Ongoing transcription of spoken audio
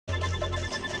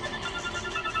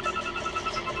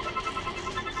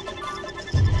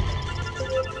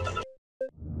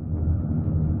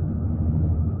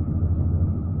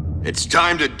It's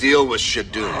time to deal with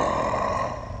Shadoon.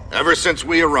 Ever since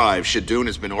we arrived, Shadoon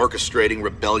has been orchestrating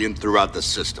rebellion throughout the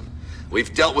system.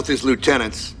 We've dealt with his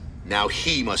lieutenants. Now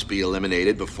he must be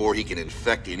eliminated before he can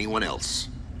infect anyone else.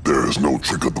 There is no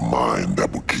trick of the mind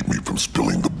that will keep me from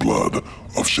spilling the blood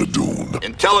of Shadoon.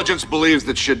 Intelligence believes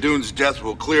that Shadoon's death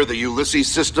will clear the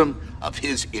Ulysses system of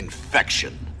his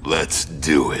infection. Let's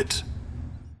do it.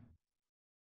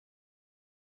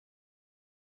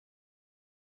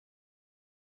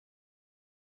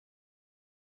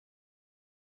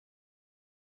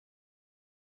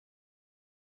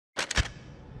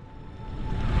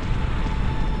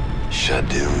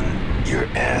 Shadoon, your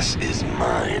ass is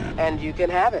mine. And you can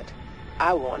have it.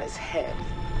 I want his head.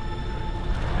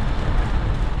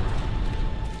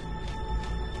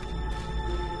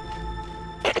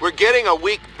 We're getting a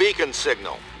weak beacon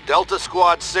signal. Delta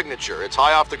Squad signature. It's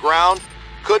high off the ground.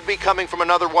 Could be coming from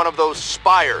another one of those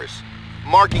spires.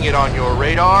 Marking it on your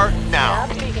radar now.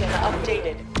 Beacon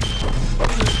updated.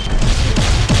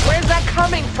 Where's that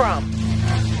coming from?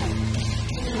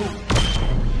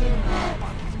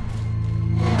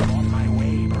 On my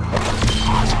way, brother.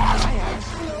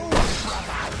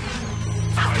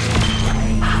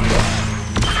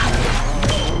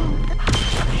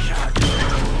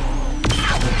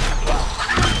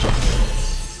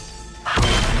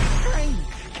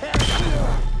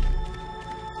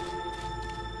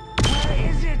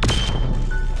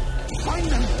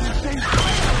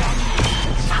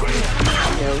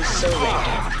 No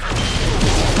surrender.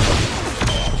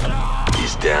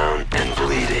 He's down and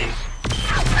bleeding.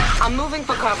 I'm moving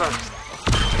for cover.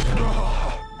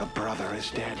 The brother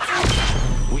is dead.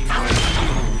 We must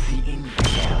kill the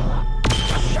infidel.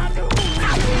 Shadoon!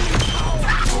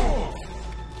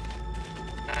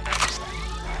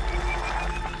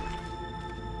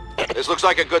 This looks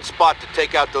like a good spot to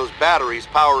take out those batteries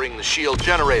powering the shield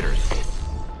generators.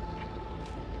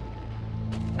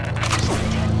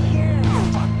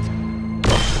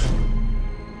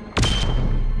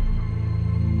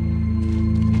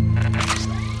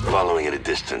 Following at a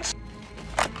distance.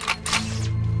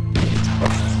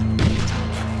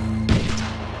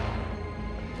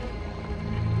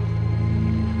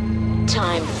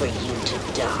 Time for you to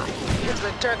die. It's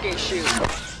the turkey shoot.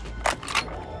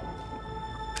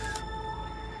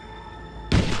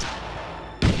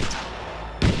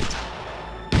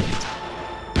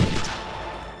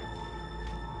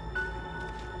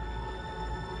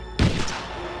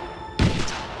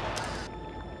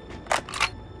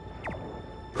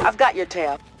 I've got your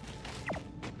tail.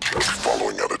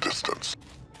 Following at a distance.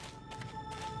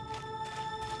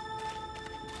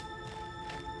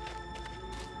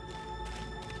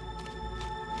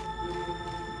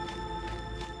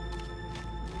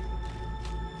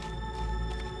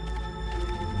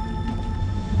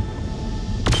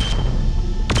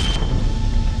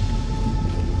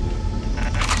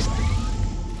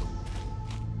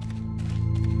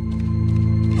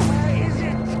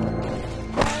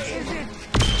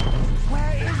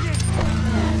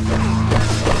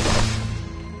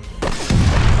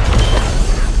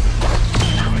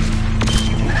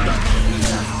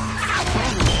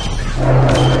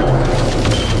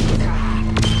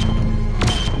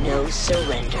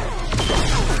 Surrender.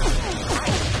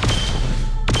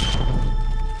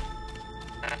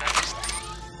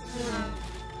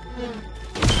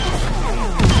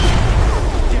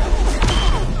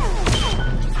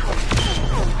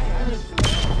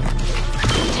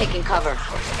 Taking cover.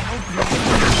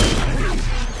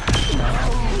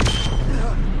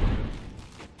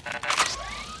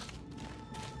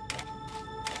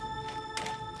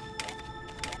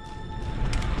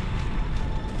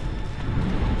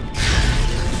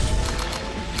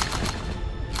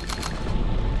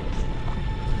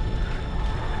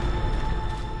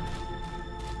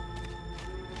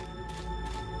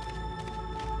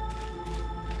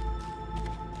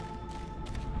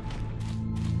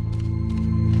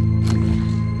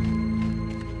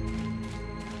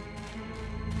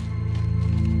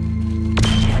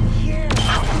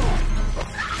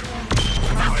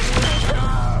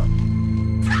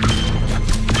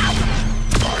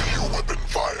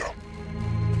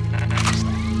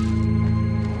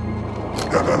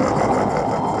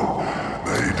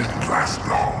 They didn't last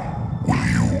long, will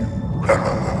you?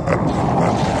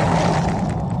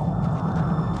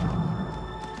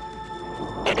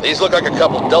 These look like a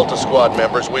couple Delta Squad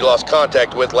members we lost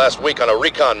contact with last week on a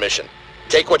recon mission.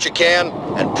 Take what you can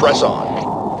and press on.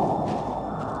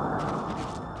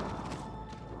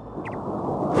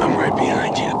 I'm right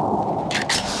behind you.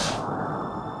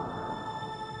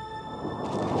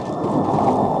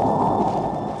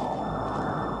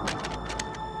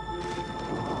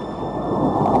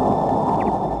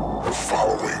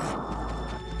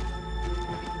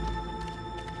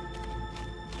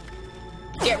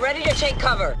 Get ready to take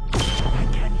cover. I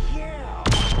can hear.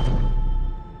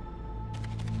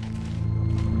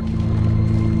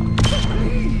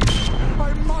 Please,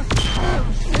 I must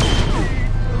have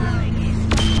safety.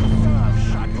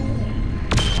 Shadoon.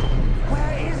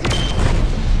 Where is it?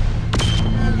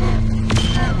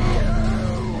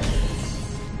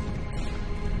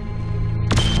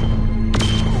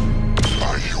 I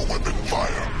hear weapon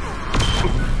fire.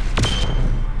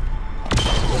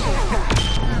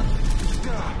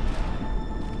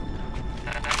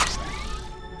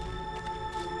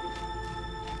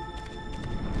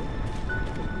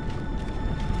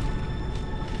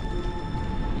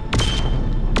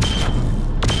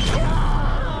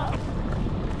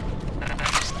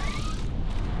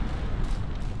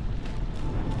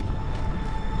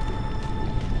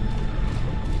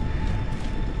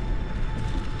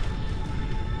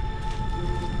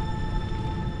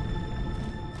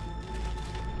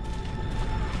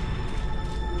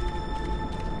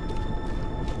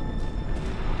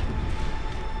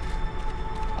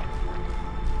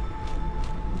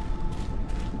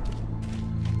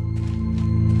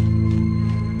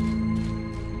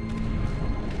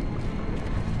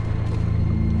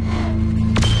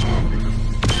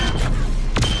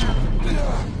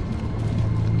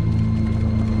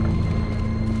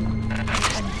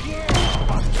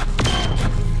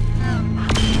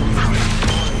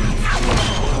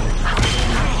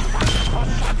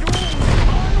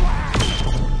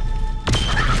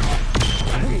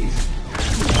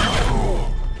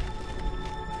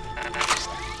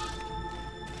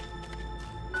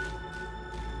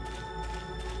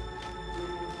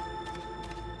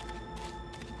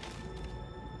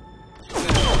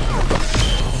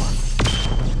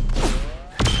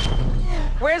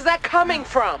 Where's that coming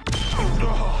from?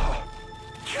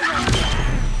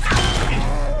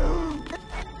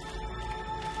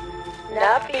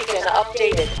 Nav beacon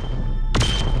updated.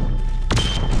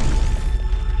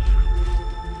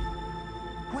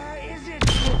 Where is it?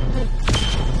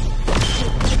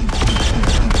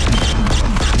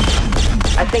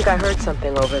 I think I heard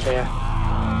something over there.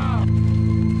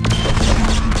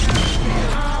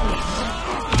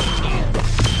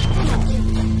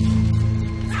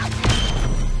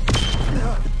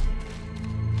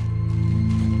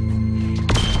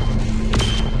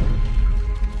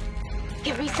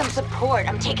 Give me some support.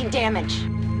 I'm taking damage.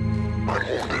 I'm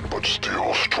wounded but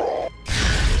still strong.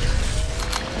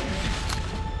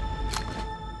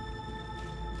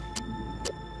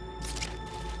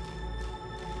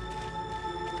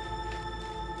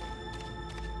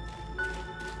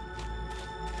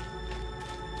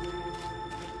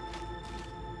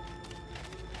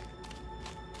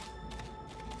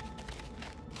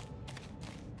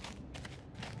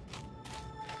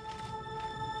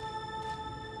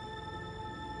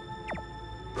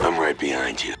 I'm right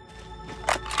behind you.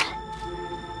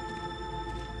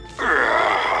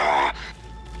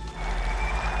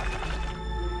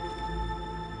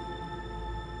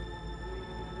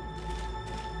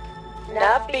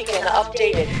 Nav beacon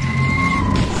updated.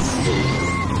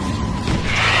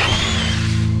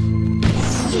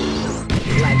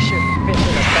 Like shooting fish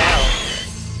in a barrel.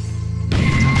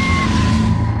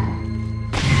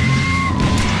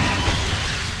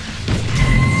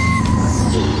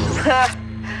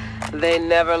 They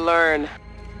never learn.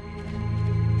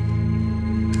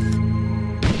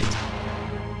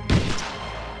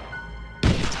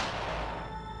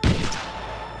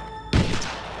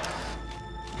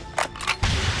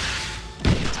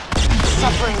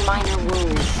 Suffering minor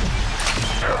wounds.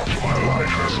 Half my life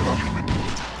has left me.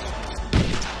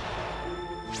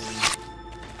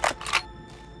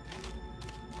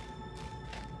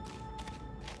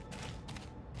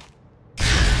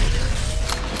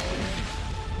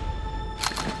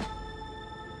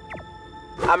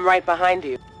 I'm right behind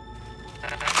you.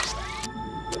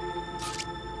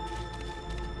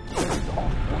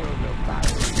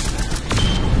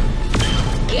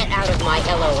 Get out of my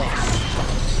LOS.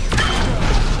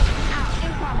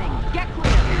 Incoming! Get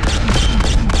clear!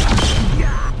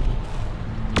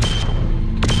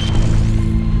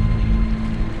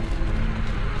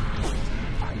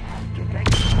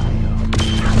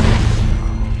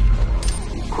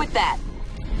 Quit that.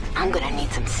 I'm gonna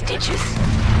need some stitches.